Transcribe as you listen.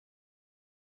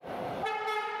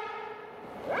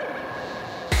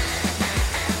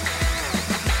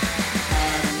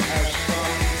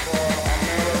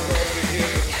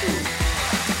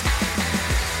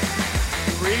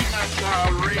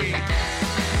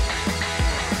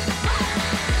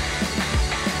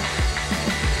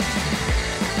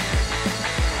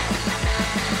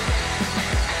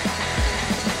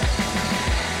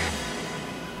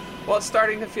Well, it's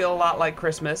starting to feel a lot like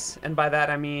Christmas, and by that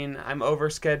I mean I'm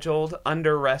overscheduled,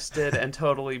 under-rested, and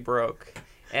totally broke.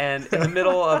 And in the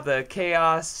middle of the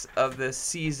chaos of this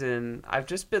season, I've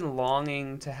just been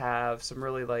longing to have some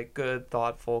really good,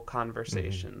 thoughtful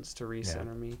conversations to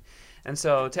recenter me. And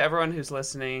so to everyone who's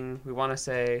listening, we want to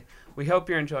say we hope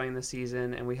you're enjoying the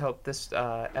season, and we hope this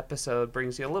episode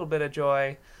brings you a little bit of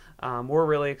joy. We're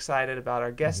really excited about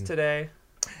our guest today.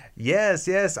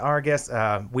 Yes, our guest.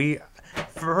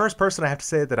 For the first person, I have to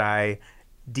say that I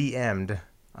DM'd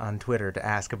on Twitter to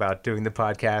ask about doing the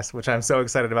podcast, which I'm so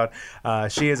excited about.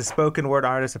 She is a spoken word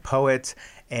artist, a poet,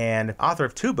 and author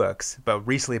of 2 books, but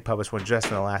recently published one just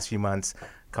in the last few months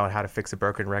called How to Fix a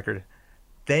Broken Record.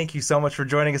 Thank you so much for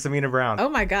joining us, Amena Brown. Oh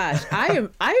my gosh, I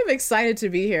am excited to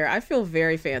be here. I feel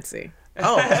very fancy.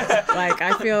 Oh,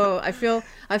 I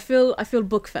feel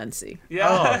book fancy. Yeah.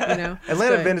 Oh. You know,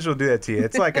 Atlanta Vintage will do that to you.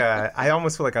 It's like I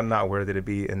almost feel like I'm not worthy to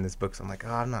be in this book. So I'm like,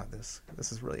 I'm not this.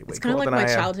 This is really way it's kind of cooler like than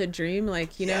my I am. childhood dream.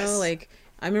 Like, you know, like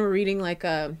I remember reading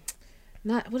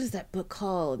not what is that book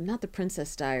called? Not The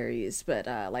Princess Diaries, but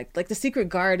like The Secret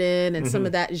Garden and some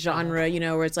of that genre, you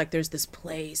know, where it's like there's this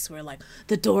place where like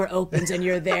the door opens and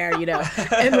you're there, you know.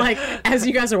 And like as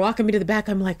you guys are walking me to the back,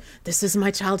 I'm like, this is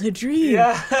my childhood dream.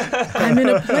 Yeah. I'm in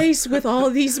a place with all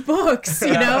these books,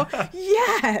 you know.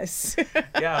 Yes.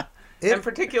 Yeah. And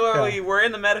particularly, we're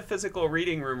in the metaphysical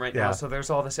reading room right now, so there's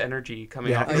all this energy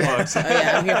coming off the books. Oh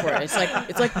yeah, I'm here for it.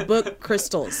 It's like book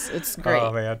crystals. It's great.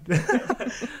 Oh man.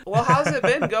 Well, how's it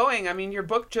been going? I mean, your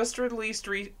book just released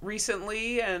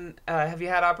recently, and have you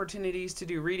had opportunities to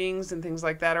do readings and things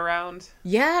like that around?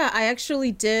 Yeah, I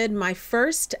actually did my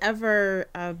first ever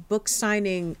book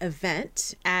signing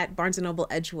event at Barnes & Noble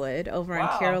Edgewood over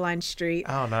on Caroline Street.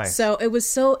 Oh, nice. So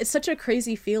it's such a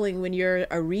crazy feeling when you're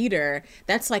a reader.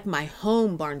 That's like my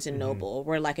home Barnes & Noble,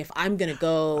 where like if I'm going to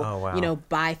go, you know,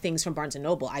 buy things from Barnes &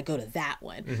 Noble, I go to that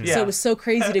one. So it was so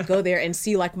crazy to go there and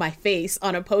see like my face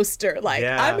on a poster, like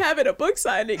I'm having a book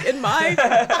signing in my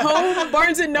home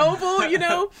Barnes & Noble, you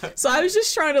know? So I was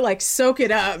just trying to like soak it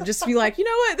up, just be like, you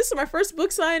know what, this is my first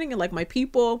book signing, and like my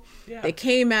people, they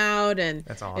came out, and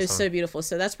that's awesome. It was so beautiful.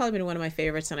 So that's probably been one of my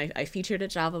favorites, and I featured at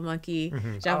Java Monkey.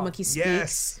 Java Monkey Speaks.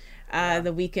 Yes.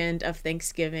 The weekend of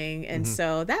Thanksgiving, and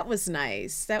so that was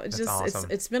nice. That was just awesome.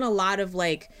 it's been a lot of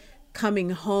like coming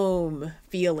home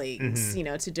feelings, you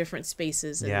know, to different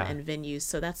spaces and venues.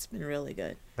 So that's been really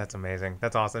good. That's amazing.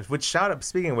 That's awesome. Which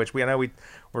speaking of which,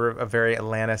 we're a very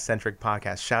Atlanta centric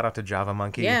podcast. Shout out to Java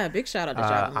Monkey. Yeah, big shout out to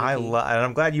Java Monkey. And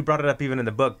I'm glad you brought it up even in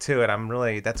the book too.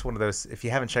 And that's one of those, if you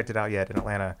haven't checked it out yet in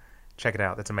Atlanta, check it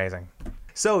out. That's amazing.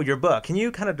 So your book, can you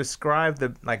kind of describe the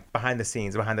behind the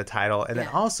scenes, behind the title, and then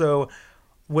also,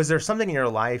 was there something in your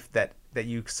life that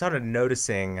you started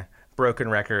noticing broken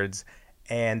records,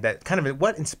 and that kind of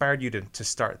what inspired you to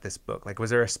start this book? Like, was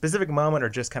there a specific moment or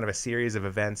just kind of a series of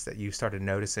events that you started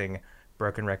noticing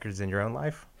broken records in your own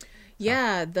life?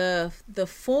 Yeah, the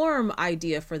form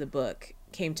idea for the book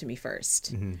came to me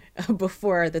first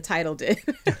before the title did.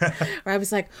 Where I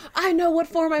was like, I know what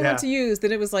form I want to use.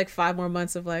 Then it was like 5 more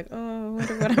months of like, oh, I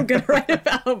wonder what I'm going to write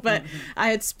about. But I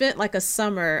had spent like a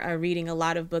summer reading a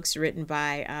lot of books written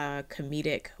by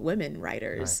comedic women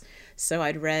writers. Right. So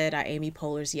I'd read Amy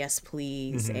Poehler's Yes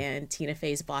Please and Tina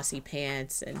Fey's Bossy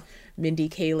Pants and Mindy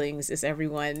Kaling's Is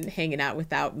Everyone Hanging Out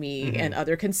Without Me and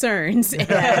Other Concerns. And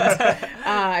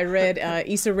I read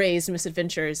Issa Rae's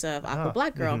Misadventures of Aqua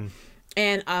Black Girl.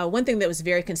 And one thing that was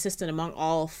very consistent among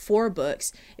all 4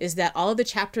 books is that all of the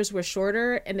chapters were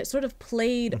shorter, and it sort of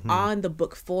played on the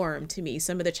book form to me.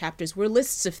 Some of the chapters were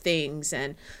lists of things,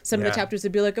 and some of the chapters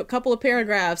would be like a couple of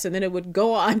paragraphs, and then it would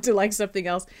go on to like something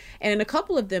else. And in a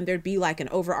couple of them, there'd be like an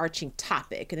overarching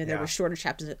topic, and then there were shorter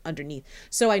chapters underneath.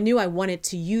 So I knew I wanted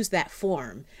to use that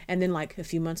form. And then like a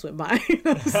few months went by. I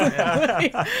was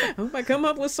like, I hope I come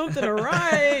up with something to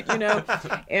write, you know.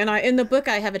 And in the book,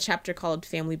 I have a chapter called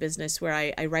Family Business, where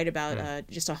I write about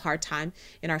just a hard time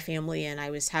in our family, and I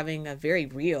was having a very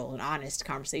real and honest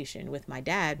conversation with my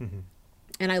dad.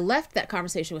 And I left that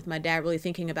conversation with my dad really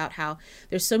thinking about how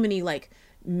there's so many like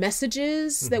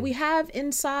messages that we have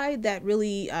inside that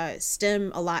really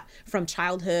stem a lot from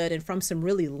childhood and from some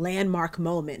really landmark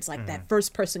moments, like that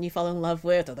first person you fall in love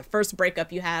with or the first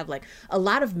breakup you have. Like a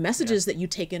lot of messages that you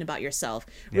take in about yourself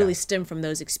really stem from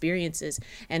those experiences.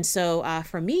 And so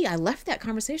for me, I left that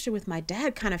conversation with my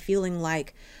dad kind of feeling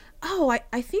like oh,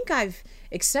 I think I've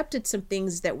accepted some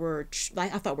things that were I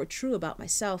thought were true about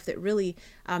myself that really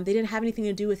they didn't have anything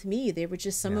to do with me. They were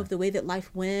just some of the way that life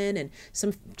went and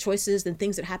some choices and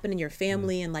things that happen in your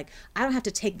family. And like, I don't have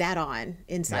to take that on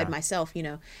inside myself, you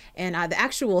know. And the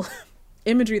actual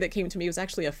imagery that came to me was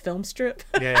actually a film strip.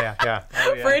 Oh, yeah.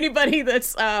 For anybody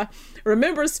that's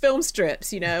remembers film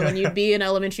strips, you know, when you'd be in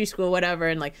elementary school, whatever,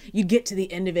 and like you'd get to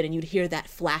the end of it and you'd hear that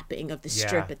flapping of the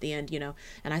strip at the end, you know.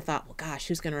 And I thought, well, gosh,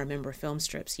 who's going to remember film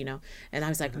strips, you know? And I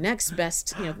was like, next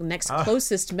best, you know, next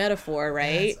closest metaphor,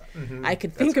 right? I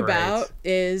could think about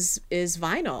is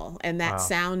vinyl and that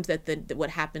sound that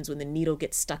what happens when the needle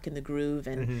gets stuck in the groove,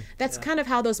 and that's kind of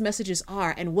how those messages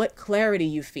are, and what clarity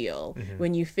you feel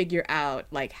when you figure out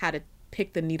like how to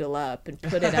pick the needle up and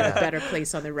put it at a better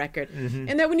place on the record,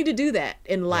 and that we need to do that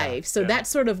in life. So that's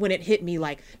sort of when it hit me,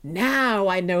 like, now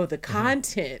I know the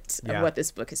content of what this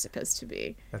book is supposed to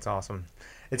be. That's awesome.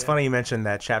 It's funny you mentioned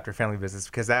that chapter, family business,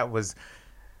 because that was,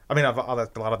 I mean, a lot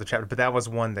of the chapter, but that was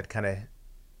one that kind of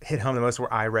hit home the most,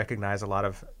 where I recognize a lot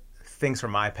of things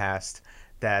from my past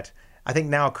that I think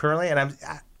now currently, and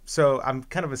I'm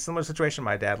kind of a similar situation.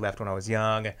 My dad left when I was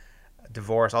young,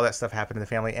 divorce, all that stuff happened in the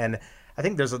family, and I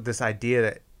think there's this idea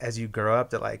that as you grow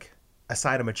up, that like a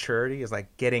side of maturity is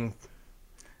like getting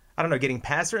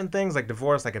past certain things, like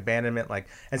divorce, like abandonment, like,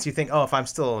 and so you think, oh, if I'm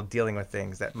still dealing with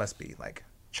things, that must be like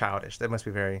childish, that must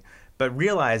be but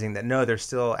realizing that no, there's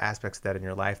still aspects of that in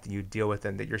your life that you deal with,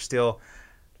 and that you're still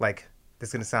like, this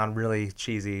is going to sound really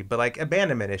cheesy, but like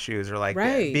abandonment issues, or like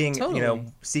being, you know,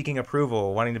 seeking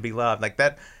approval, wanting to be loved, like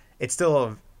that, it's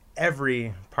still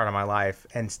every part of my life,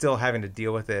 and still having to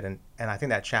deal with it, and I think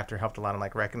that chapter helped a lot. And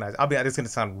like, recognize, it's going to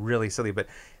sound really silly, but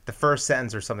the first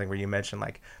sentence or something where you mentioned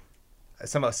like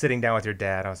somehow sitting down with your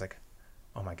dad, I was like,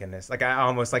 oh my goodness, like I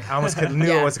almost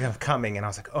knew it was coming, and I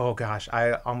was like, oh gosh,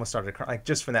 I almost started to cry, like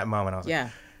just from that moment. I was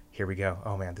like, here we go,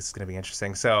 oh man, this is going to be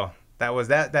interesting. So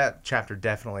that chapter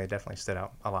definitely stood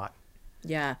out a lot.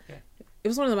 It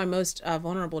was one of my most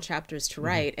vulnerable chapters to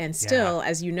write. And still,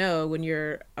 as you know, when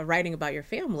you're writing about your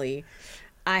family,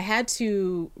 I had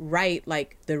to write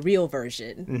like the real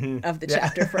version of the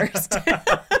chapter first.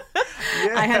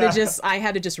 I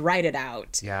had to just write it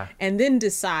out, and then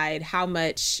decide how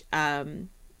much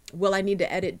will I need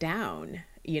to edit down.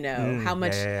 You know, how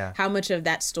much of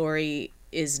that story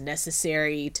is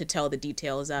necessary to tell the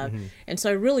details of. And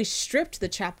so I really stripped the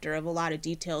chapter of a lot of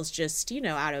details, just, you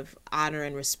know, out of honor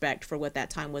and respect for what that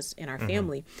time was in our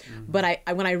family. But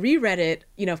I when I reread it,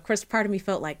 you know, of course, part of me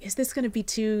felt like, is this going to be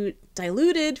too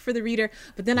diluted for the reader?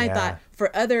 But then I thought,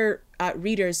 for other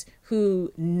readers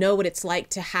who know what it's like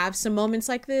to have some moments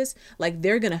like this, like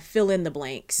they're going to fill in the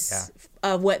blanks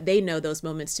of what they know those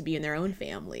moments to be in their own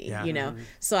family, you know?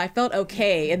 So I felt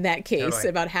okay in that case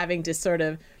about having to sort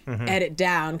of edit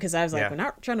down, because I was like, we're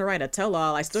not trying to write a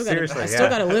tell-all. I still got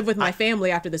to live with my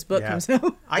family after this book comes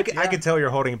out. I could tell you're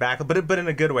holding back, but in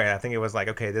a good way. I think it was like,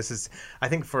 okay, I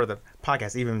think for the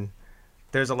podcast, even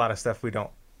there's a lot of stuff we don't,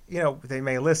 you know, they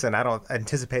may listen. I don't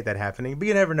anticipate that happening, but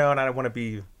you never know, and I don't want to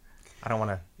be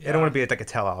like a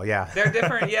tell-all. They're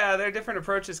different. They're different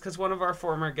approaches, because one of our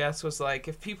former guests was like,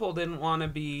 if people didn't want to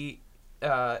be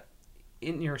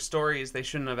in your stories, they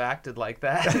shouldn't have acted like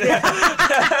that.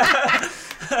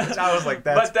 I was like,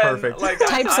 that's perfect. Like,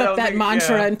 types up that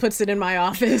mantra and puts it in my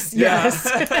office. Yes.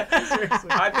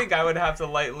 I think I would have to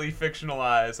lightly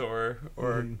fictionalize or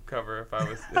cover if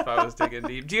I was digging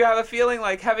deep. Do you have a feeling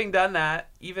like, having done that,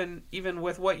 even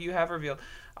with what you have revealed,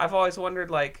 I've always wondered,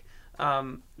 like,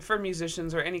 for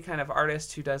musicians or any kind of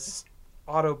artist who does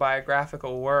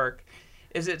autobiographical work,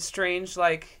 is it strange,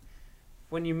 like,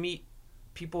 when you meet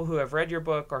people who have read your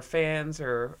book, or fans,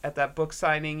 or at that book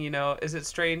signing, you know, is it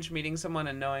strange meeting someone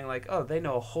and knowing like, oh, they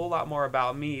know a whole lot more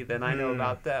about me than I know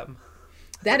about them?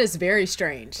 That is very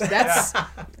strange. That's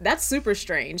super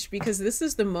strange, because this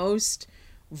is the most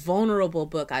vulnerable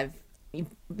book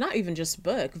not even just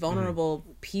book, vulnerable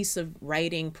piece of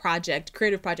writing project,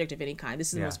 creative project of any kind. This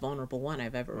is the most vulnerable one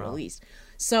I've ever released.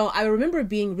 So I remember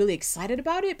being really excited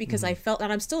about it, because I felt,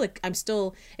 and I'm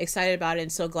still excited about it,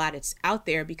 and so glad it's out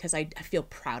there, because I feel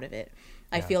proud of it.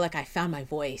 I feel like I found my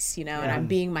voice, you know, and I'm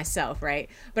being myself, right?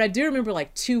 But I do remember,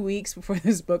 like, 2 weeks before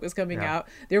this book was coming out,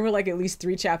 there were like at least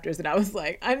 3 chapters, and I was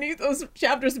like, I need those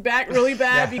chapters back really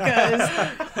bad, because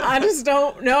I just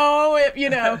don't know if, you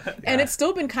know. And it's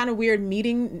still been kind of weird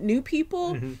meeting new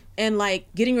people and like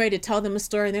getting ready to tell them a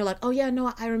story, and they're like, oh yeah,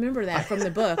 no, I remember that from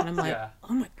the book, and I'm like,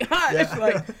 oh my gosh,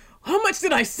 like, how much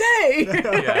did I say?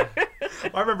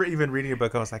 Well, I remember even reading a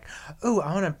book, I was like, oh,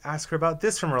 I want to ask her about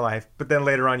this from her life. But then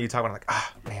later on, you talk about it, like,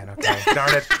 oh, man, okay,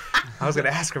 darn it. I was going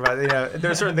to ask her about it. You know, there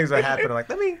are certain things that happen. I'm like,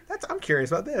 I'm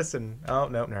curious about this. And, oh,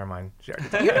 no, never mind. She already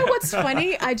told me. You know what's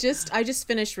funny? I just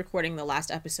finished recording the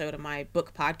last episode of my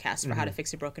book podcast for How to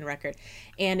Fix a Broken Record.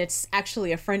 And it's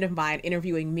actually a friend of mine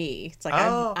interviewing me. It's like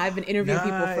I've been interviewing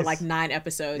people for like 9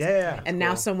 episodes. Yeah. And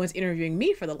now someone's interviewing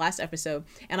me for the last episode.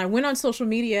 And I went on social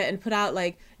media and put out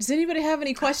like, does anybody have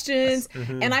any questions?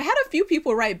 And I had a few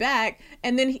people write back.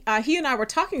 And then he and I were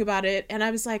talking about it. And I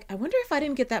was like, I wonder if I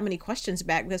didn't get that many questions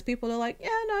back, because people are like, yeah,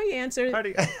 no, you answered. How do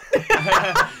you... Yeah,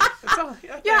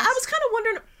 I was kind of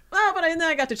wondering. But then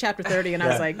I got to chapter 30 and I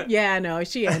was like, yeah, no,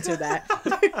 she answered that.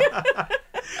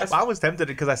 Well, I was tempted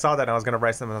because I saw that and I was going to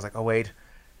write something. I was like, oh, wait,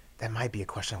 that might be a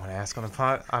question I want to ask on the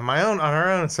pod, on her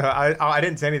own. So I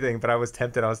didn't say anything, but I was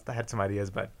tempted. I had some ideas,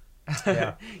 but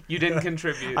yeah. You didn't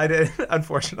contribute. I did,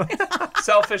 unfortunately.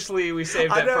 Selfishly, we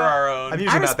saved it for our own. I'm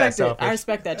usually not that selfish. I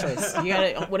respect that choice. You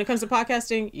gotta, when it comes to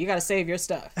podcasting, you got to save your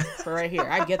stuff for right here.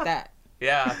 I get that.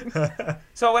 Yeah.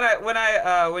 So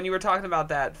when you were talking about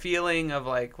that feeling of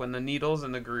like when the needle's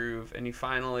in the groove and you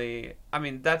finally, I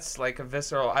mean, that's like a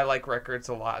visceral, I like records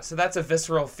a lot. So that's a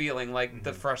visceral feeling, like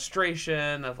the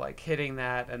frustration of like hitting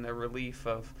that and the relief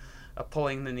of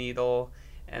pulling the needle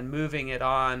and moving it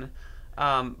on.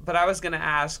 But I was going to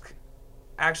ask,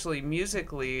 actually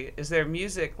musically, is there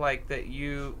music like that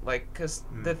you like, because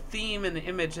the theme and the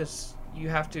image is, you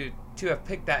have to have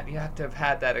picked that, you have to have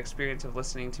had that experience of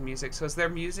listening to music. So is there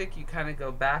music you kind of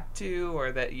go back to,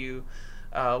 or that you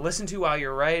listen to while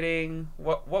you're writing?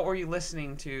 What were you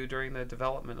listening to during the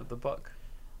development of the book?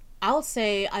 I'll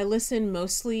say I listen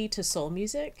mostly to soul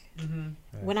music.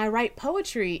 When I write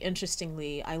poetry,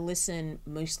 interestingly, I listen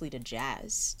mostly to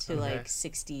jazz, to like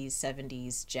 60s,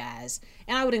 70s jazz.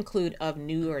 And I would include of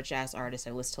newer jazz artists.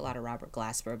 I listen to a lot of Robert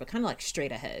Glasper, but kind of like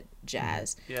straight ahead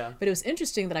jazz. Yeah. But it was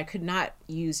interesting that I could not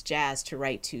use jazz to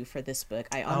write to for this book.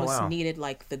 I almost needed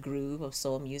like the groove of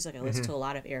soul music. I listened to a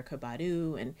lot of Erykah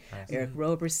Badu and Eric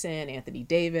Roberson, Anthony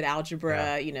David,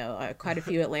 Algebra, you know, quite a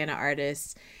few Atlanta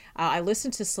artists. I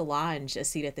listened to Solange, A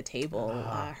Seat at the Table,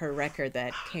 her record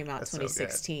that came out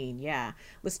 2016. Yeah.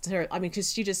 Listen to her. I mean,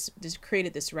 because she just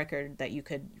created this record that you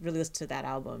could really listen to that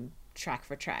album track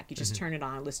for track. You just turn it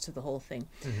on, listen to the whole thing.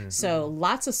 So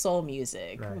lots of soul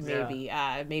music, maybe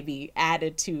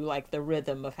added to like the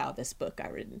rhythm of how this book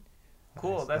got written.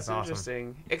 Cool. That's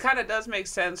interesting. Awesome. It kind of does make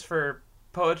sense for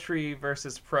poetry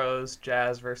versus prose,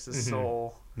 jazz versus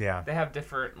soul. Yeah. They have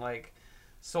different like...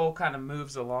 Soul kind of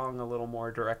moves along a little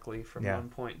more directly from one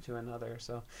point to another.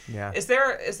 So, is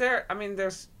there? I mean,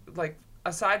 there's like,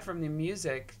 aside from the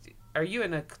music, are you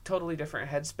in a totally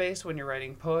different headspace when you're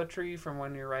writing poetry from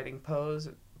when you're writing prose,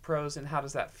 and how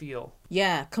does that feel?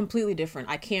 Yeah, completely different.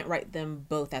 I can't write them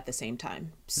both at the same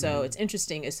time. So it's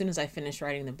interesting. As soon as I finished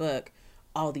writing the book,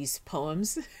 all these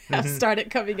poems have started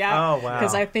coming out. Oh wow!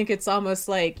 Because I think it's almost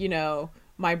like, you know,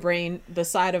 my brain, the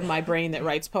side of my brain that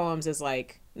writes poems is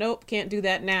like, nope, can't do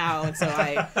that now. And so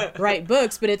I write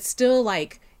books, but it's still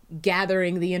like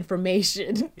gathering the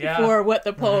information for what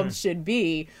the poems should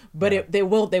be. But they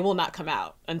will not come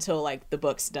out until like the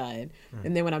book's done.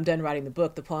 And then when I'm done writing the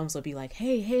book, the poems will be like,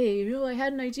 hey, you know, I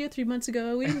had an idea 3 months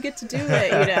ago. We didn't get to do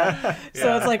it, you know.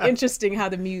 So it's like interesting how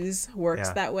the muse works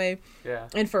that way. Yeah.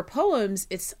 And for poems,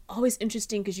 it's always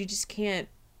interesting because you just can't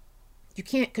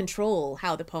control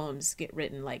how the poems get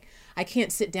written. Like, I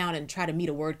can't sit down and try to meet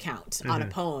a word count on a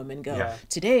poem and go,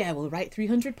 today I will write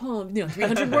 300 poems, you know,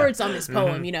 300 words on this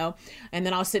poem, you know, and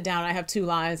then I'll sit down and I have 2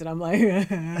 lines and I'm like,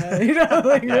 you know,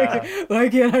 like, why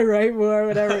can't I write more,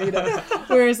 whatever, you know.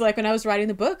 Whereas like when I was writing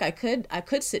the book, I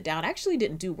could sit down. I actually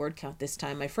didn't do word count this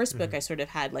time. My first book, I sort of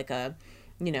had like a,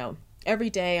 you know,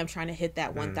 every day I'm trying to hit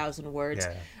that 1,000 words.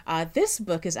 This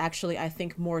book is actually, I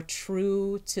think, more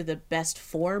true to the best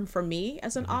form for me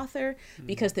as an author,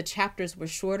 because the chapters were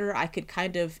shorter. I could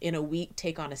kind of, in a week,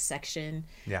 take on a section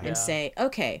and say,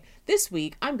 okay, this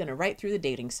week I'm going to write through the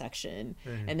dating section.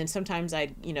 And then sometimes I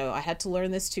had to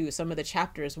learn this too. Some of the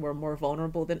chapters were more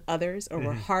vulnerable than others, or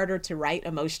were harder to write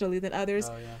emotionally than others.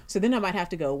 So then I might have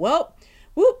to go, well,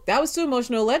 whoop, that was too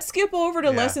emotional. Let's skip over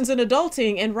to lessons in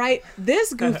adulting and write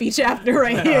this goofy chapter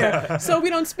right here so we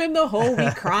don't spend the whole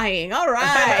week crying. All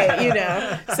right, you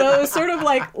know. So it was sort of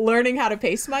like learning how to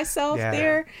pace myself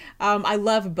there. I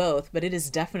love both, but it is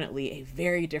definitely a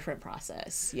very different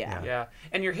process. Yeah.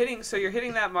 And you're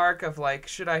hitting that mark of like,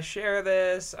 should I share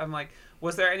this? I'm like,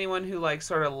 was there anyone who like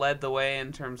sort of led the way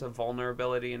in terms of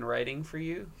vulnerability in writing for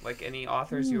you? Like any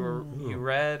authors you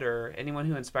read, or anyone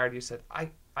who inspired you said,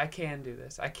 I can do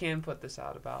this. I can put this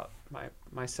out about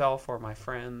myself or my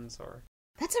friends, or...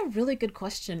 That's a really good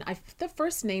question. The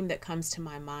first name that comes to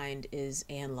my mind is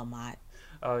Anne Lamott.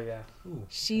 Oh yeah.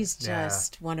 She's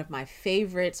just one of my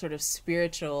favorite sort of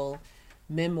spiritual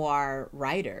memoir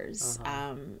writers.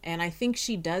 And I think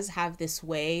she does have this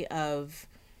way of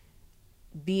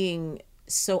being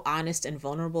so honest and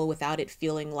vulnerable without it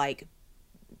feeling like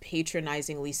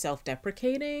patronizingly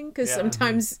self-deprecating, because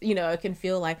sometimes it can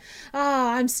feel like,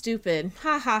 I'm stupid,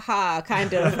 ha ha ha,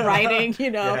 kind of writing,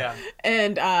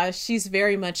 and she's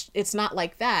very much, it's not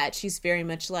like that. She's very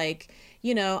much like,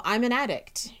 I'm an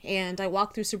addict and I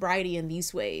walk through sobriety in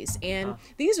these ways, and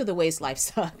these are the ways life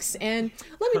sucks, and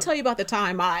let me tell you about the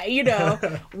time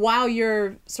while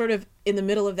you're sort of in the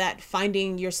middle of that,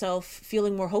 finding yourself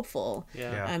feeling more hopeful,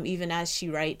 even as she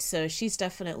writes. So she's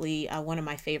definitely one of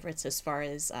my favorites as far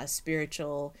as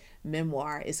spiritual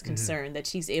memoir is concerned, that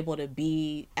she's able to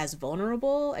be as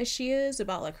vulnerable as she is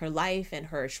about like her life and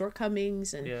her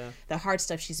shortcomings and the hard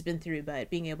stuff she's been through, but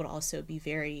being able to also be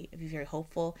very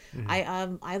hopeful.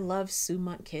 I love Sue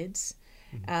Monk Kidd's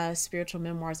spiritual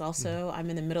memoirs also.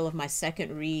 I'm in the middle of my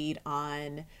second read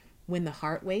on When the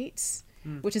Heart Waits,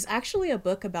 which is actually a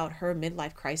book about her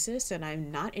midlife crisis, and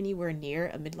I'm not anywhere near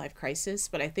a midlife crisis,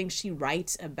 but I think she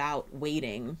writes about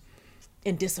waiting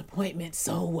and disappointment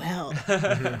so well.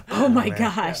 Oh my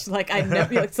gosh. Like I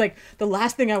never, it's like the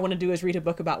last thing I want to do is read a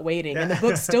book about waiting. And the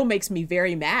book still makes me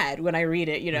very mad when I read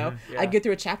it, I get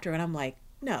through a chapter and I'm like,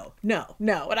 no.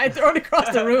 And I throw it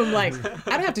across the room like,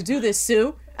 I don't have to do this,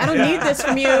 Sue. I don't need this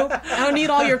from you. I don't need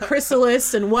all your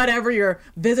chrysalis and whatever, your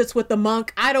visits with the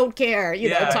monk. I don't care.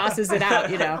 Tosses it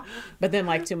out, But then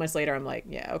like 2 months later, I'm like,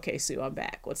 yeah, okay, Sue, I'm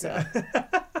back. What's up?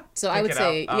 So I would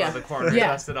say, out of the corner,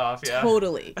 dust it off. Yeah,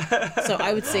 totally. So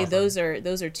I would say those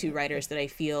are two writers that I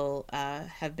feel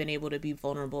have been able to be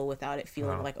vulnerable without it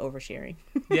feeling like oversharing.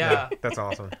 Yeah, that's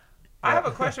awesome. I have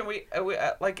a question. We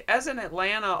like, as an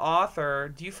Atlanta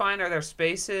author, do you find, are there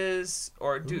spaces,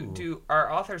 or do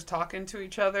are authors talking to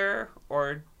each other,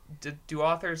 or do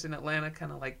authors in Atlanta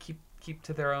kind of like keep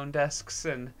to their own desks?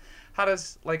 And how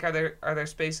does, like, are there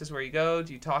spaces where you go?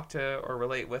 Do you talk to or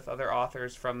relate with other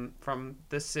authors from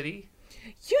this city?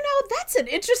 That's an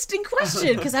interesting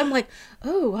question, because I'm like,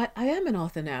 I am an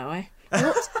author now.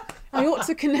 I ought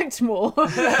to connect more. Well,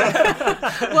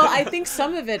 I think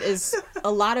some of it is,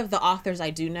 a lot of the authors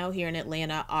I do know here in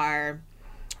Atlanta are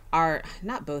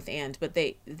not both and, but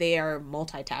they are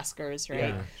multitaskers,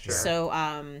 right? Yeah, sure.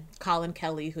 So Colin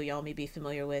Kelly, who y'all may be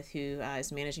familiar with, who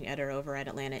is managing editor over at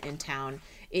Atlanta In Town,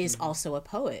 is also a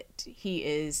poet. He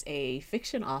is a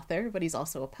fiction author, but he's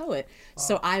also a poet. Wow.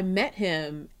 So I met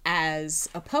him as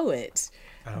a poet.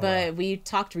 But we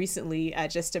talked recently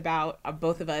just about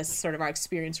both of us, sort of our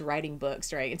experience writing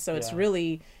books, right? And so it's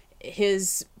really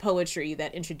his poetry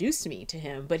that introduced me to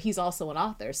him, but he's also an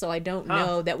author. So I don't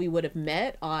know that we would have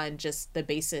met on just the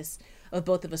basis of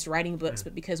both of us writing books,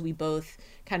 but because we both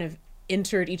kind of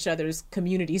entered each other's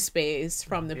community space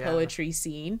from the poetry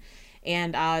scene.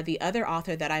 And the other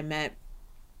author that I met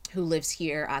who lives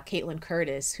here, Caitlin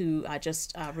Curtis, who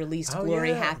just released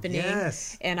Glory Happening.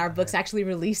 Yes. And our book's actually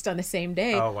released on the same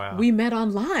day. Oh, wow. We met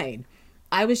online.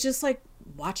 I was just like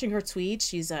watching her tweets.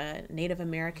 She's a Native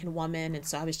American woman. And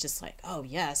so I was just like, oh,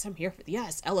 yes, I'm here for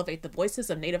elevate the voices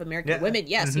of Native American women.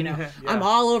 Yes, I'm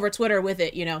all over Twitter with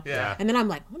it, Yeah. And then I'm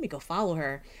like, let me go follow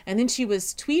her. And then she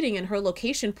was tweeting and her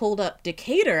location pulled up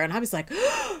Decatur. And I was like,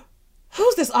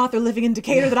 who's this author living in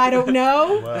Decatur that I don't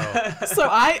know? Wow. So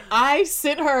I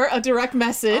sent her a direct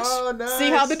message. Oh, nice. See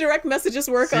how the direct messages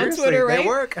work. Seriously, on Twitter, right? They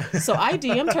work. So I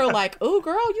DM'd her like, oh,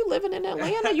 girl, you living in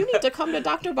Atlanta. You need to come to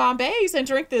Dr. Bombay's and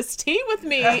drink this tea with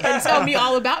me and tell me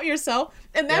all about yourself.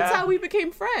 And that's how we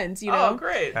became friends, Oh,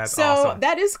 great. That's so awesome.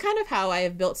 that is kind of how I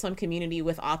have built some community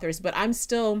with authors. But I'm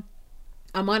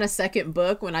on a second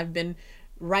book when I've been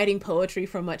writing poetry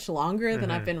for much longer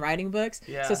than I've been writing books.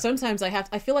 Yeah. So sometimes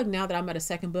I feel like now that I'm at a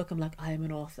second book, I'm like, I am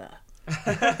an author.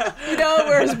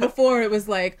 Whereas before it was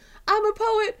like, I'm a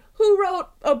poet who wrote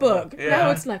a book. Yeah.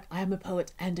 Now it's like, I am a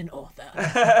poet and an author.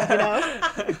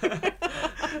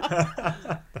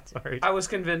 That's very I was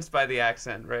convinced by the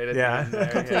accent, right? At Yeah. the end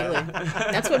there.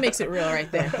 Completely. That's what makes it real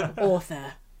right there.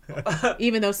 Author.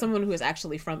 Even though someone who is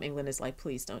actually from England is like,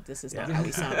 please don't, this is not how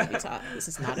we sound when we talk. This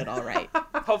is not at all right.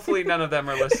 Hopefully none of them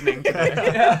are listening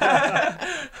today.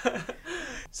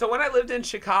 So when I lived in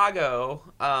Chicago,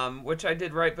 which I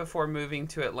did right before moving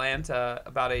to Atlanta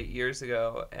about 8 years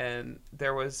ago, and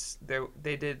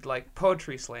they did like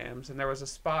poetry slams, and there was a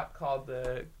spot called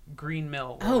the Green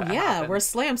Mill. Where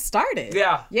slam started.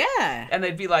 Yeah. Yeah. And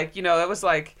they'd be like, it was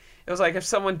like if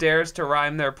someone dares to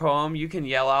rhyme their poem, you can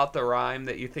yell out the rhyme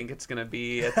that you think it's going to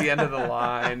be at the end of the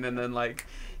line. And then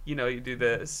you do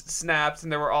the snaps.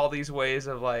 And there were all these ways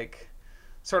of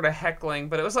sort of heckling,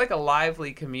 but it was like a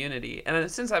lively community. And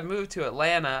since I've moved to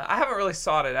Atlanta, I haven't really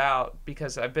sought it out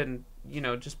because I've been,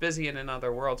 just busy and in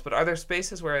other worlds. But are there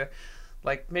spaces where,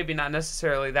 like, maybe not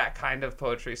necessarily that kind of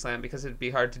poetry slam because it'd be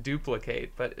hard to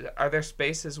duplicate, but are there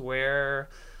spaces where,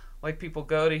 like, people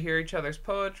go to hear each other's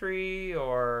poetry,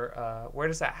 or where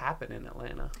does that happen in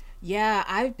Atlanta? Yeah,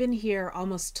 I've been here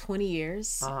almost 20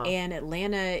 years, and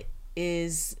Atlanta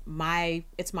is my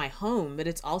home, but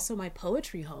it's also my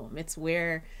poetry home. It's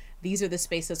where these are the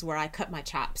spaces where I cut my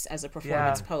chops as a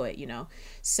performance poet,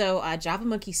 So Java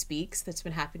Monkey Speaks, that's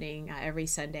been happening every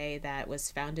Sunday, that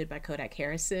was founded by Kodak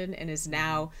Harrison and is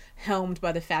now helmed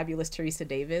by the fabulous Teresa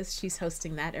Davis. She's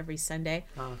hosting that every Sunday.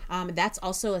 That's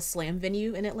also a slam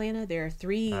venue in Atlanta. There are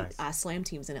 3 slam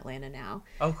teams in Atlanta now.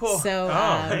 Oh, cool. So,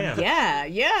 man.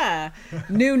 yeah.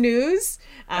 New news.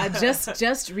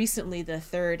 Just recently, the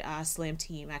 3rd slam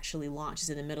team actually launched. Is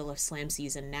in the middle of slam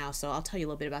season now, so I'll tell you a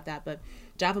little bit about that. But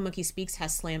Java Monkey Speaks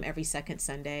has slam every second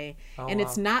Sunday.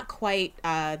 It's not quite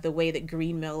the way that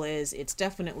Green Mill is. It's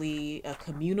definitely a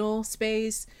communal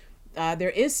space. There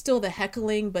is still the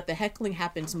heckling, but the heckling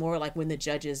happens more like when the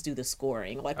judges do the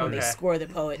scoring, like when they score the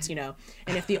poets, and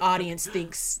if the audience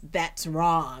thinks that's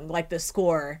wrong, like the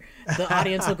score, the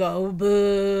audience will go,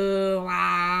 boo,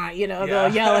 wah,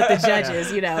 they'll yell at the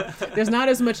judges, There's not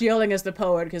as much yelling as the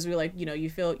poet because we're like, you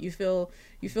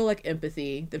feel like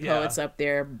empathy. The poet's up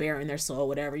there bearing their soul,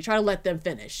 whatever. You try to let them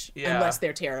finish, unless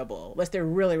they're terrible. Unless they're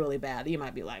really, really bad. You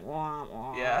might be like, wah,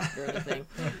 wah, during the thing.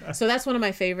 So that's one of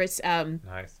my favorites.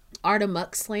 Nice. Art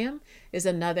Amok Slam is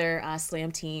another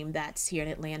slam team that's here in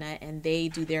Atlanta, and they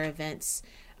do their events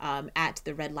at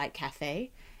the Red Light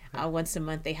Cafe. Once a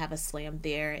month they have a slam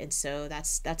there, and so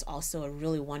that's also a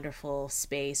really wonderful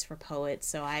space for poets.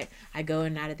 So I go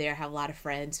in and out of there. I have a lot of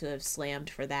friends who have slammed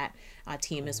for that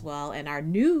team as well. And our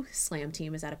new slam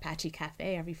team is at Apache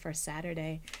Cafe every first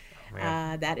Saturday.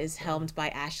 That is helmed by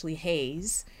Ashley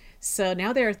Hayes. So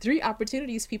now there are 3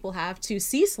 opportunities people have to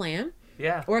see slam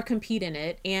or compete in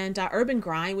it. And Urban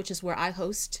Grind, which is where I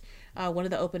host one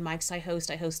of the open mics I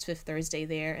host Fifth Thursday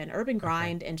there. And Urban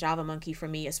Grind and Java Monkey, for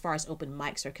me, as far as open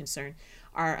mics are concerned,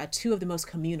 are 2 of the most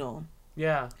communal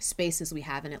spaces we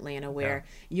have in Atlanta, where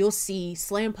you'll see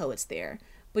slam poets there,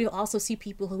 but you'll also see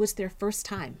people who it's their first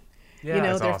time.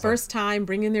 Their awesome. First time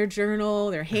bringing their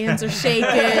journal, their hands are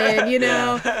shaking,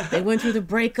 they went through the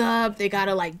breakup, they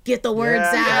gotta like get the words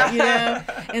out,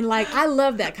 and like, I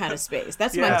love that kind of space.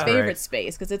 That's my favorite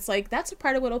space, because it's like, that's a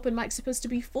part of what open mic's supposed to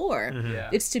be for.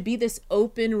 It's to be this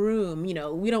open room.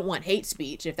 We don't want hate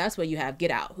speech. If that's what you have,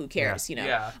 get out, who cares,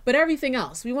 but everything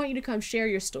else, we want you to come share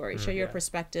your story, share your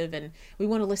perspective, and we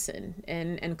want to listen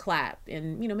and clap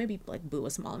and maybe like boo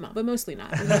a small amount, but mostly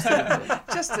not.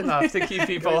 Just enough to keep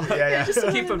people just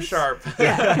to keep them sharp.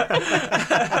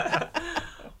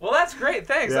 Well, that's great.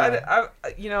 Thanks. I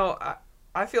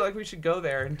feel like we should go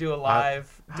there and do a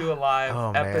live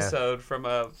episode from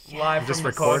a live just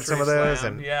from record some of those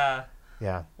slam.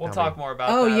 and we'll talk more about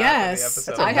that. Oh yes,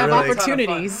 I have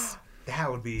opportunities. That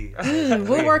would be.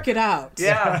 We'll work it out.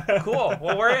 Yeah, cool.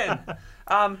 Well, we're in.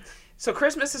 So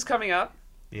Christmas is coming up.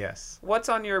 Yes. What's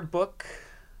on your book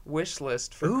wish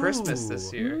list for Christmas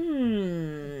this year?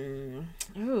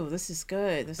 Ooh, this is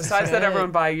good. Besides that,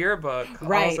 everyone buy your book.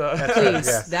 Right. Also.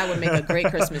 Please. That would make a great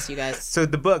Christmas, you guys. So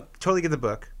the book, totally get the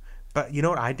book. But you know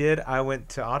what I did? I went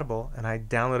to Audible and I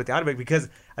downloaded the audiobook because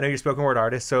I know you're a spoken word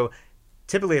artist. So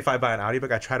typically if I buy an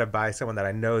audiobook, I try to buy someone that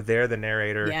I know they're the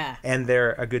narrator and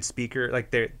they're a good speaker.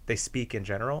 Like they speak in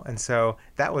general. And so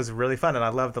that was really fun. And I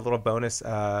love the little bonus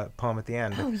poem at the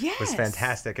end. Oh, yes. It was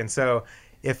fantastic. And so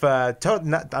if I don't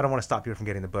want to stop you from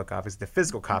getting the book, obviously the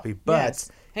physical copy, but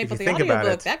hey, if but you the think about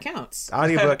audiobook, it, that counts.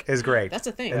 Audiobook is great. That's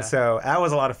a thing. And so that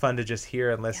was a lot of fun to just hear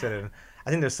and listen. And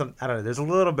I think there's there's a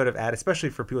little bit of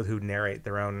especially for people who narrate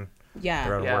their own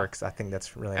works. I think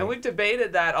that's really And we've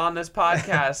debated that on this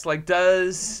podcast. Like,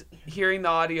 does hearing the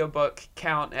audiobook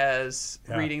count as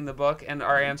reading the book? And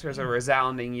our answers are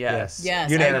resounding yes.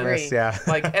 Yes, unanimous,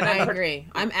 I agree. And I agree.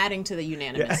 I'm adding to the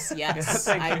unanimous. Yes,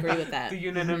 I agree with that. The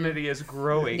unanimity is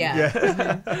growing.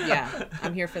 Yeah,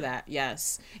 I'm here for that.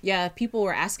 Yes. Yeah, people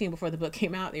were asking before the book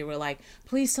came out, they were like,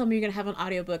 please tell me you're going to have an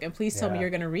audiobook and please tell me you're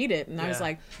going to read it. And I was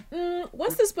like,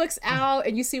 once this book's out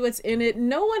and you see what's in it,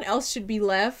 no one else should be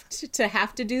left to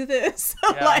have to do this.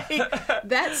 Like,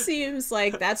 that seems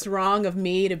like that's wrong of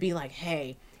me to be like,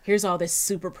 hey, here's all this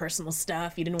super personal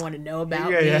stuff you didn't want to know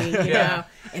about me, you know,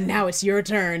 and now it's your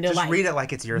turn to just like read it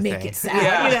like it's your make thing. it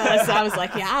sound, you know. So I was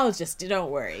like,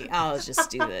 don't worry, I'll just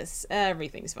do this.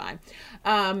 Everything's fine.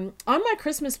 On my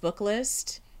Christmas book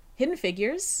list, Hidden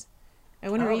Figures. I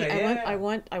want to read. Okay, yeah.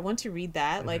 I want to read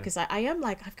that. Like, because I am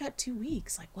like, I've got 2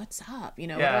 weeks. Like, what's up? You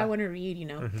know, what do Yeah. I want to read? You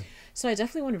know, so I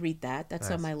definitely want to read that. That's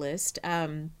on my list.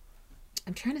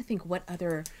 I'm trying to think what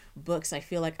other books I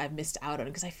feel like I've missed out on,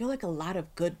 because I feel like a lot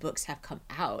of good books have come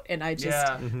out, and I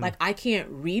just like, I can't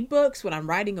read books when I'm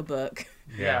writing a book.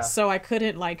 Yeah. So I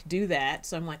couldn't like do that.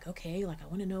 So I'm like, okay, like I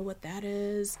want to know what that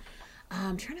is.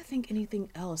 I'm trying to think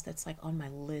anything else that's like on my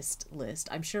list.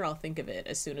 I'm sure I'll think of it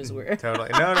as soon as we're Totally.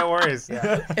 No worries.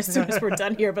 as soon as we're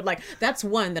done here. But like, that's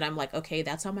one that I'm like, okay,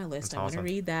 that's on my list. That's I want to awesome.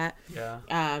 read that. Yeah.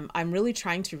 I'm really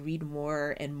trying to read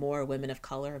more and more women of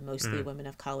color, mostly women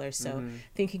of color. So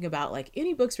thinking about like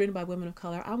any books written by women of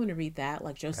color, I want to read that.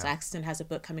 Like Jo Saxton has a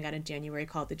book coming out in January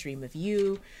called The Dream of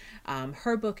You.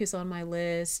 Her book is on my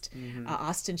list.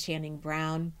 Austin Channing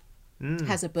Brown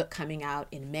has a book coming out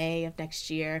in May of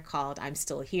next year called I'm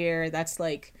Still Here. That's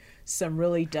like some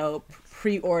really dope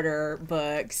pre-order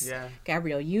books. Yeah.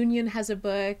 Gabrielle Union has a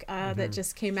book that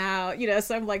just came out. You know,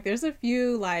 so I'm like, there's a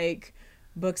few like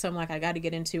books I'm like, I got to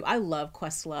get into. I love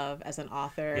Questlove as an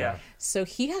author. Yeah. So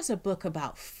he has a book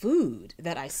about food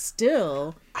that I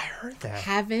still I heard that.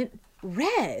 haven't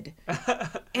read.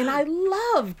 And I've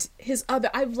loved his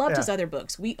other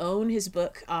books. We own his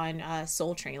book on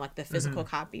Soul Train, like the physical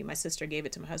copy. My sister gave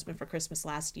it to my husband for Christmas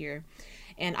last year,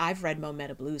 and I've read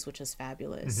Momenta Blues, which is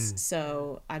fabulous.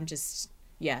 So I'm just,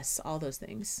 yes, all those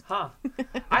things. Huh.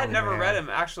 I had never read him.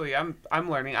 Actually, I'm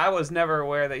learning. I was never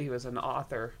aware that he was an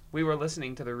author. We were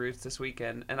listening to The Roots this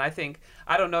weekend, and I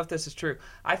don't know if this is true,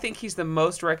 I think he's the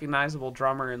most recognizable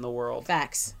drummer in the world.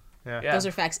 Facts. Yeah. Those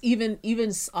are facts. Even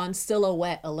on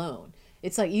Silhouette alone,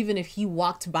 it's like, even if he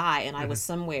walked by and I was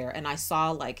somewhere and I saw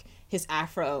like his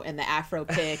afro and the afro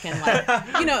pick, and like,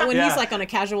 you know, when he's like on a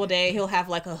casual day, he'll have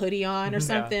like a hoodie on or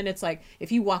something. It's like,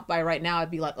 if you walk by right now, I'd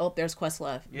be like, oh, there's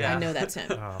Questlove. Yeah. I know that's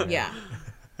him. Yeah.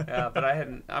 Yeah, but I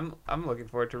hadn't. I'm looking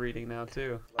forward to reading now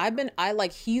too.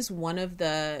 He's one of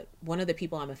the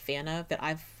people I'm a fan of, that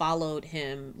I've followed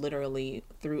him literally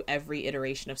through every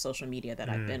iteration of social media that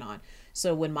I've been on.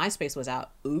 So when MySpace was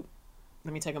out,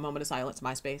 let me take a moment of silence.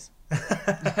 MySpace.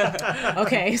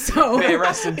 Okay, so May it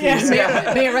rest in peace.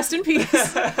 May it rest in peace.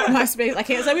 MySpace. I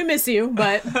can't say we miss you,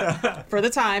 but for the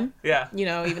time, you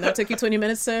know, even though it took you 20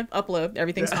 minutes to upload,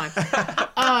 everything's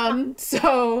fine.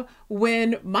 So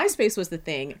when MySpace was the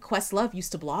thing, Questlove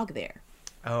used to blog there.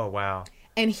 Oh, wow.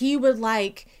 And he would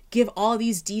like give all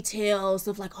these details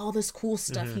of like all this cool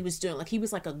stuff he was doing. Like, he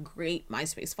was like a great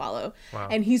MySpace follow. Wow.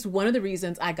 And he's one of the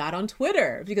reasons I got on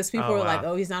Twitter, because people were wow. like,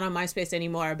 oh, he's not on MySpace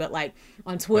anymore. But like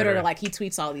on Twitter, like he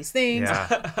tweets all these things.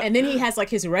 Yeah. And then he has like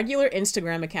his regular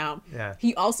Instagram account. Yeah.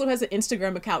 He also has an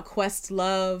Instagram account,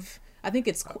 Questlove. I think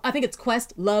it's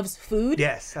Quest Loves Food.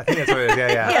 Yes, I think that's what it is.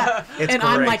 Yeah. Yeah. It's and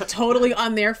great. I'm like totally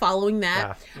on there following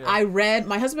that. Yeah.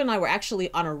 My husband and I were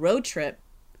actually on a road trip.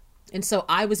 And so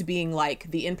I was being like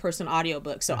the in-person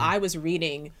audiobook. So I was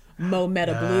reading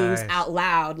Momenta Blues out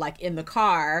loud, like in the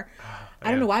car. I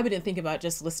don't know why we didn't think about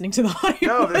just listening to the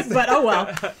audiobook, but oh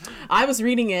well. I was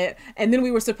reading it, and then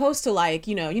we were supposed to like,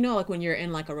 you know, like when you're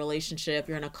in like a relationship,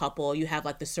 you're in a couple, you have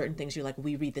like the certain things you're like,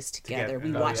 we read this together,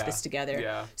 we watch this together.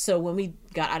 Yeah. So when we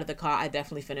got out of the car, I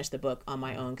definitely finished the book on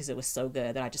my own because it was so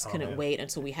good that I just couldn't wait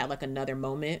until we had like another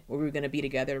moment where we were going to be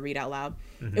together to read out loud.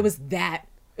 It was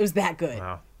that good.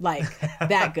 Wow. Like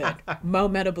that good.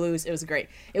 Momenta Blues. It was great.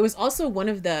 It was also one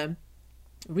of the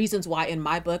reasons why in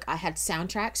my book I had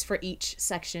soundtracks for each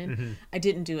section. I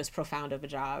didn't do as profound of a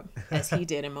job as he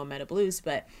did in Momenta Blues,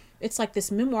 but it's like this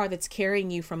memoir that's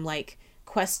carrying you from like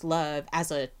Questlove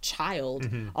as a child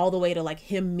all the way to like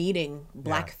him meeting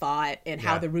Black Thought and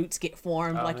how the roots get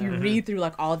formed. Like you read through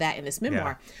like all that in this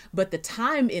memoir, but the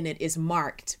time in it is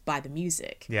marked by the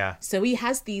music. Yeah. So he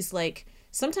has these like,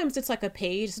 sometimes it's like a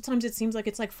page, sometimes it seems like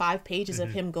it's like 5 pages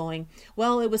of him going,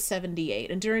 well, it was 78.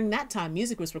 And during that time,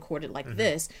 music was recorded like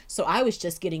this. So I was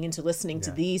just getting into listening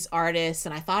to these artists,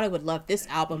 and I thought I would love this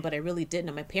album, but I really didn't.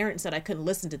 And my parents said I couldn't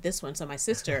listen to this one. So my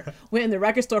sister went in the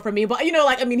record store for me. But, you know,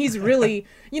 like, I mean, he's really,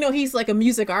 you know, he's like a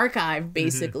music archive,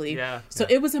 basically. Yeah. So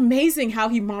it was amazing how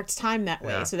he marked time that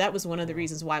way. Yeah. So that was one of the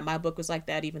reasons why my book was like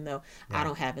that, even though I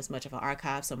don't have as much of an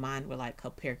archive. So mine were like a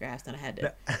couple paragraphs, and I had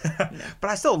to, you know. But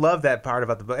I still love that part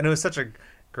about the book, and it was such a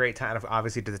great time,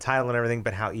 obviously, to the title and everything,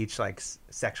 but how each like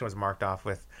section was marked off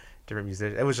with different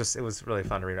musicians. It was really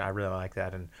fun to read. I really like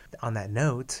that. And on that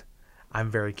note, I'm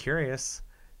very curious.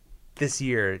 This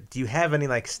year, do you have any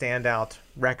like standout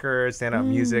records, standout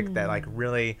music that like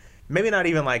really, maybe not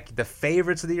even like the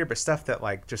favorites of the year, but stuff that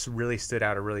like just really stood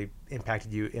out or really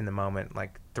impacted you in the moment,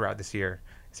 like throughout this year?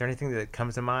 Is there anything that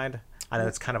comes to mind? I know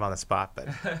it's kind of on the spot, but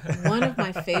One of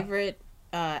my favorite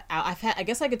I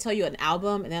guess I could tell you an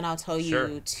album, and then I'll tell Sure.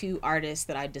 you 2 artists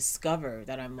that I discovered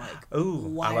that I'm like, Ooh,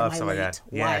 why I love am I stuff like late? that.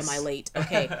 Why Yes. am I late?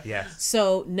 Okay. Yes.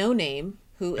 So No Name,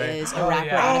 who is a Oh, rapper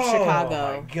yeah. out of Oh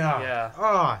Chicago. my god. Yeah.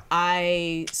 Oh.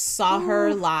 I saw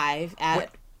her live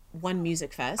at One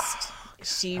Music Fest.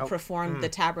 She Oh, performed the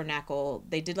Tabernacle.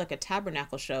 They did like a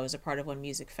Tabernacle show as a part of One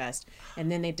Music Fest.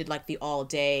 And then they did like the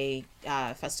all-day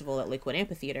festival at Lakewood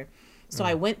Amphitheater. So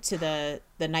I went to the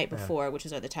night before, which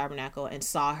was at the Tabernacle, and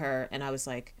saw her. And I was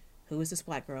like, who is this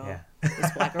black girl? Yeah.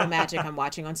 This black girl magic I'm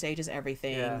watching on stage is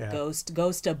everything. Yeah. Yeah.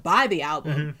 Goes to buy the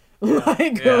album.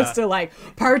 Like goes to like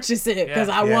purchase it because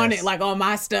Yeah. I want Yes. it like on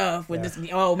my stuff with this.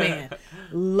 Oh man,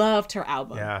 loved her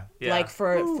album. Yeah. Yeah. Like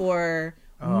for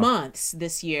months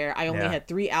this year, I only Yeah. had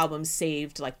 3 albums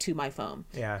saved like to my phone.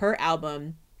 Yeah. Her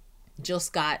album, Jill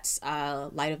Scott's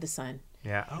Light of the Sun,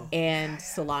 Yeah. Oh. and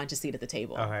Solange's Seat at the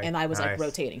Table. Okay, And I was like nice.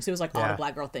 rotating. So it was like all Yeah. the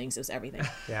black girl things. It was everything.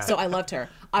 Yeah. So I loved her.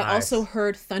 I Nice. also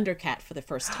heard Thundercat for the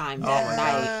first time that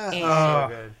night. And Oh.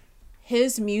 So good.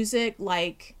 his music,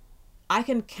 like, I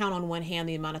can count on one hand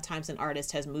the amount of times an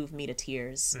artist has moved me to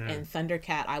tears. And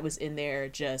Thundercat, I was in there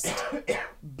just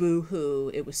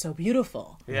boo-hoo. It was so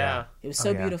beautiful. Yeah. It was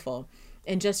so yeah. beautiful.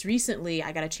 And just recently,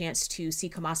 I got a chance to see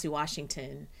Kamasi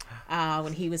Washington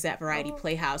when he was at Variety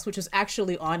Playhouse, which was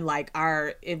actually on like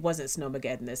it wasn't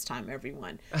Snowmageddon this time,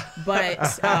 everyone,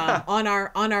 but on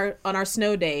our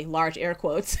snow day, large air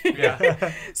quotes.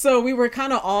 Yeah. So we were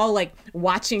kind of all like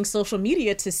watching social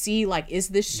media to see like, is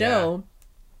this show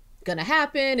gonna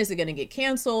happen? Is it gonna get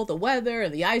canceled? The weather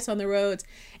and the ice on the roads.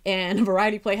 And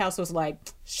Variety Playhouse was like,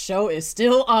 show is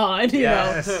still on, you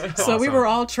Yes. know. So we Awesome. were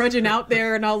all trudging out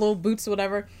there in our little boots,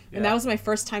 whatever. And that was my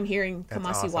first time hearing That's Kamasi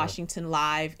awesome. Washington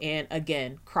live, and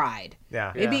again cried.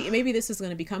 Yeah. Maybe this is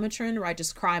going to become a trend where I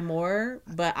just cry more,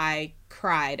 but I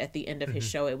cried at the end of his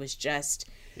show. It was just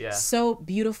Yeah. so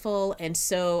beautiful and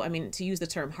so, I mean, to use the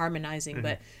term harmonizing,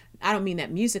 but I don't mean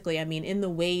that musically. I mean in the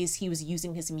ways he was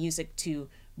using his music to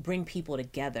bring people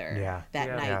together that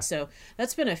Yeah. night. Yeah. So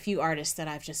that's been a few artists that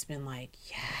I've just been like,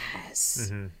 yes.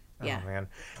 Yeah. Oh man.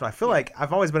 I feel like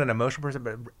I've always been an emotional person,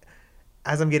 but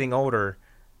as I'm getting older,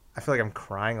 I feel like I'm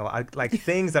crying a lot. Like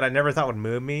things that I never thought would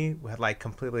move me had like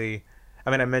completely.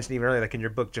 I mean, I mentioned even earlier, like in your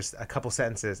book, just a couple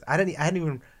sentences. I hadn't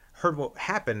even heard what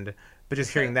happened, but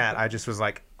just hearing that, I just was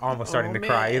like almost starting to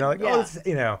cry. You know, like Yeah. this,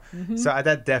 you know. So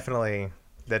that definitely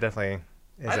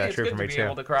is I think it's true good for to me be too.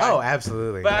 able to cry. Oh,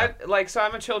 absolutely. But so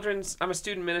I'm a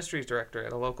student ministries director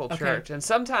at a local church, and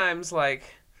sometimes like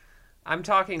I'm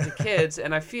talking to kids,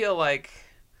 and I feel like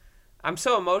I'm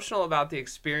so emotional about the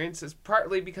experiences,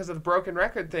 partly because of the broken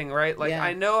record thing, right? Like Yeah.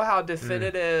 I know how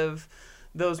definitive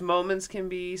those moments can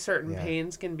be, certain Yeah.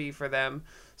 pains can be for them.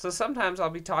 So sometimes I'll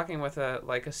be talking with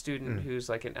a student who's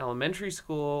like in elementary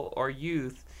school or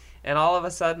youth, and all of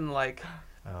a sudden like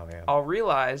Oh man. I'll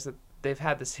realize that they've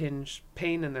had this hinge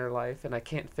pain in their life and I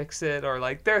can't fix it, or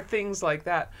like there are things like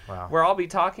that Wow. where I'll be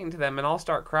talking to them and I'll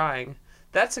start crying.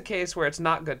 That's a case where it's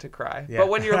not good to cry. Yeah. But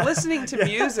when you're listening to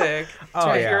music, Oh,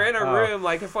 if yeah. you're in a Oh. room,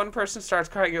 like if one person starts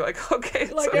crying, you're like, okay,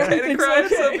 it's Like, okay to everything's cry.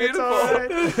 It's so okay.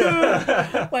 It's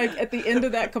beautiful. Like at the end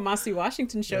of that Kamasi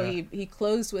Washington show, Yeah. he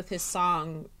closed with his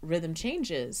song Rhythm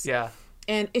Changes. Yeah.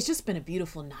 And it's just been a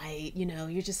beautiful night, you know.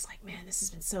 You're just like, man, this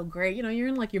has been so great. You know, you're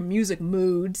in like your music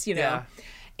moods, you know. Yeah.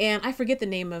 And I forget the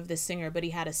name of the singer, but he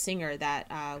had a singer that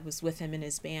was with him in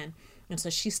his band. And so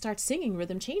she starts singing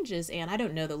Rhythm Changes, and I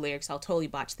don't know the lyrics. I'll totally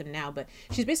botch them now, but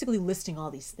she's basically listing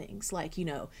all these things. Like, you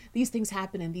know, these things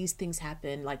happen and these things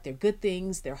happen. Like, they're good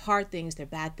things, they're hard things, they're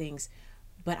bad things,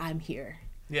 but I'm here.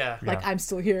 Yeah. Like, I'm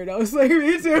still here. And I was like,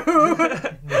 me too.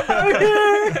 I'm here.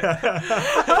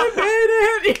 I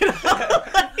made it. You know?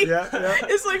 Like, Yeah.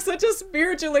 it's like such a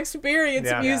spiritual experience,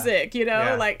 Yeah. music, you know?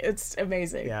 Yeah. Like, it's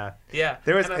amazing. Yeah. Yeah.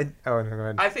 There was. And Oh, no, go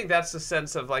ahead. I think that's the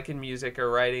sense of like in music or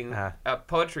writing, Uh-huh.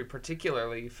 poetry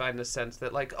particularly, you find the sense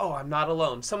that like, oh, I'm not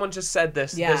alone. Someone just said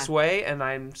this Yeah. this way, and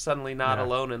I'm suddenly not Yeah.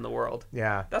 alone in the world.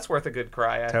 Yeah. That's worth a good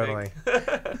cry, I Totally.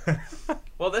 think.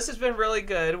 Well, this has been really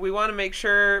good. We want to make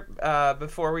sure,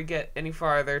 before we get any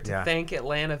farther, to Yeah. thank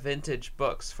Atlanta Vintage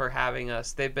Books for having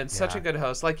us. They've been such Yeah. a good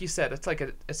host. Like you said, it's like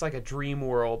a dream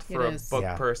world for It a is. book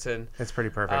Yeah. person. It's pretty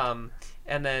perfect.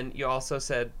 And then you also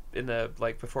said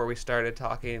before we started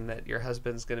talking that your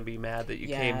husband's going to be mad that you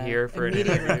came here for an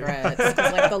immediate interview. regrets.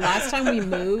 'Cause, like the last time we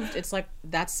moved, it's like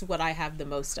that's what I have the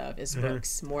most of is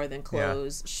books more than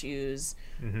clothes, shoes.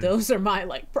 Those are my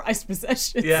like prized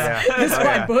possessions. Yeah. Yeah. It's Oh,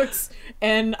 my yeah. books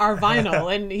and our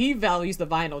vinyl, and he values the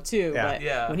vinyl too. Yeah. But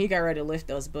Yeah. when he got ready to lift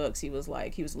those books, he was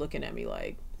looking at me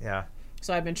like, Yeah.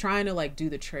 So I've been trying to like do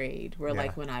the trade where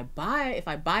like when if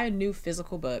I buy a new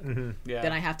physical book,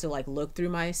 then I have to like look through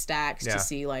my stacks to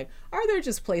see like, are there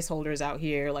just placeholders out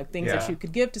here, like things that you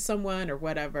could give to someone or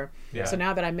whatever. So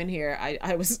now that I'm in here,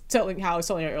 I was telling you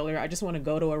earlier, I just want to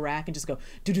go to a rack and just go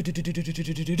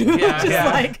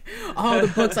like all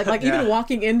the books, like even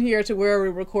walking in here to where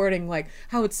we're recording, like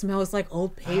how it smells like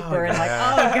old paper and like,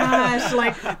 oh gosh,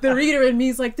 like the reader in me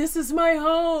is like, this is my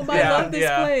home. I love this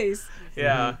place.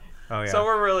 Yeah. Oh, yeah. So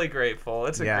we're really grateful.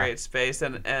 It's a great space,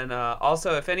 and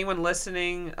also if anyone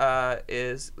listening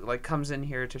is like comes in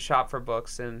here to shop for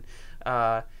books, and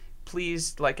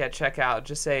please like at checkout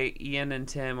just say Ian and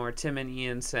Tim or Tim and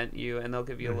Ian sent you, and they'll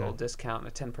give you a little discount,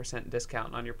 a 10%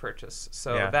 discount on your purchase.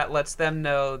 So that lets them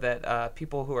know that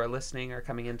people who are listening are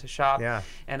coming in to shop. Yeah.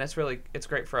 And it's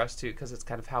great for us too, because it's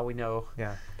kind of how we know.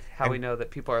 Yeah. We know that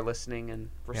people are listening and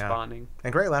responding.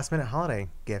 And great last minute holiday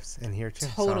gifts in here too.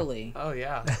 Totally. So. Oh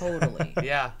yeah. Totally.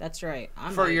 Yeah. That's right.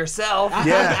 Yourself.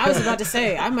 I was about to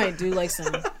say I might do like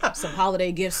some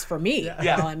holiday gifts for me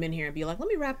while I'm in here and be like, let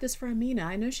me wrap this for Amena.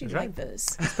 I know she'd like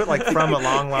this. Just put like from a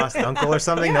long lost uncle or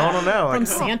something. No one will know. From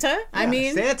Santa. I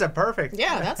mean, Santa, perfect.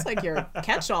 Yeah, that's like your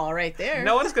catch-all right there.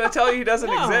 No one's gonna tell you he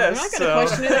doesn't exist. I'm not gonna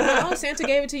question it. Oh, Santa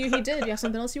gave it to you. He did. You have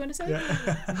something else you want to say?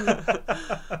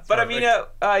 But Amena,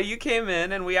 you came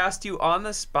in and we asked you on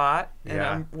the spot,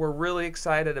 and we're really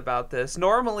excited about this.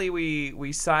 Normally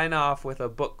we sign off with a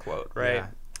book quote, right?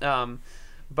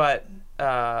 But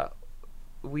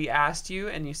we asked you,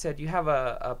 and you said you have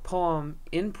a poem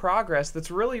in progress that's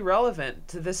really relevant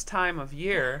to this time of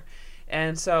year.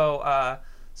 And so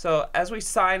as we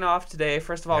sign off today,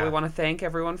 first of all, we want to thank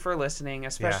everyone for listening,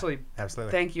 especially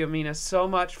thank you, Amena, so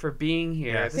much for being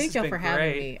here. Yes. Thank y'all for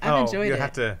having me. I've enjoyed it. You'll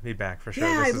have to be back for sure.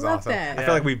 Yeah, this is I love awesome. that. I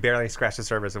feel like we barely scratched the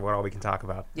surface of what all we can talk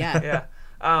about. Yeah.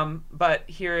 But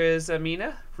here is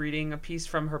Amena reading a piece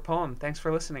from her poem. Thanks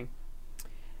for listening.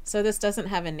 So this doesn't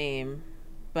have a name,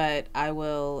 but I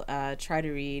will try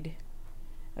to read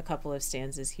a couple of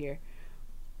stanzas here.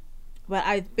 But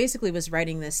I basically was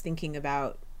writing this thinking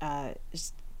about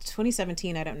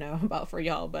 2017. I don't know about for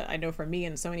y'all, but I know for me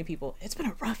and so many people, it's been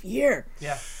a rough year.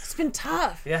 Yeah. It's been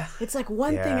tough. Yeah. It's like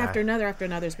one thing after another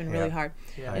has been really hard.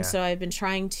 Yeah. And so I've been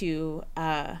trying to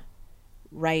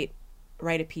write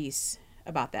a piece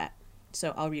about that.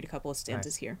 So I'll read a couple of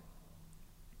stanzas here.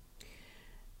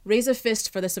 Raise a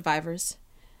fist for the survivors,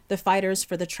 the fighters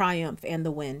for the triumph and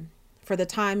the win, for the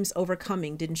times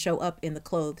overcoming didn't show up in the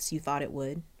clothes you thought it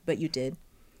would, but you did.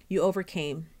 You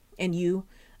overcame, and you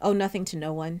owe nothing to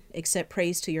no one except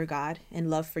praise to your God and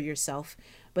love for yourself.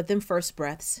 But them first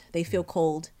breaths, they feel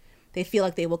cold. They feel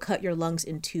like they will cut your lungs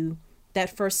in two.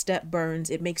 That first step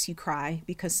burns. It makes you cry,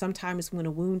 because sometimes when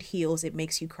a wound heals, it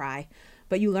makes you cry.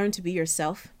 But you learn to be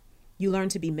yourself. You learn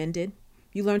to be mended.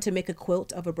 You learn to make a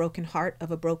quilt of a broken heart,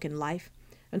 of a broken life.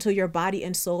 Until your body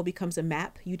and soul becomes a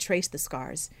map, you trace the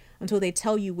scars. Until they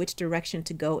tell you which direction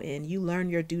to go in, you learn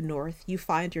your due north. You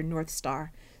find your North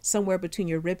Star, somewhere between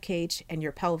your ribcage and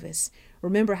your pelvis.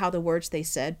 Remember how the words they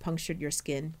said punctured your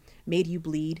skin, made you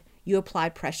bleed. You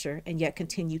applied pressure and yet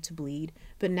continued to bleed.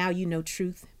 But now you know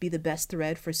truth be the best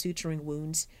thread for suturing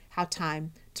wounds. How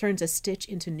time turns a stitch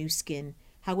into new skin.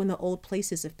 How in the old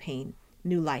places of pain,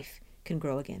 new life can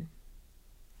grow again.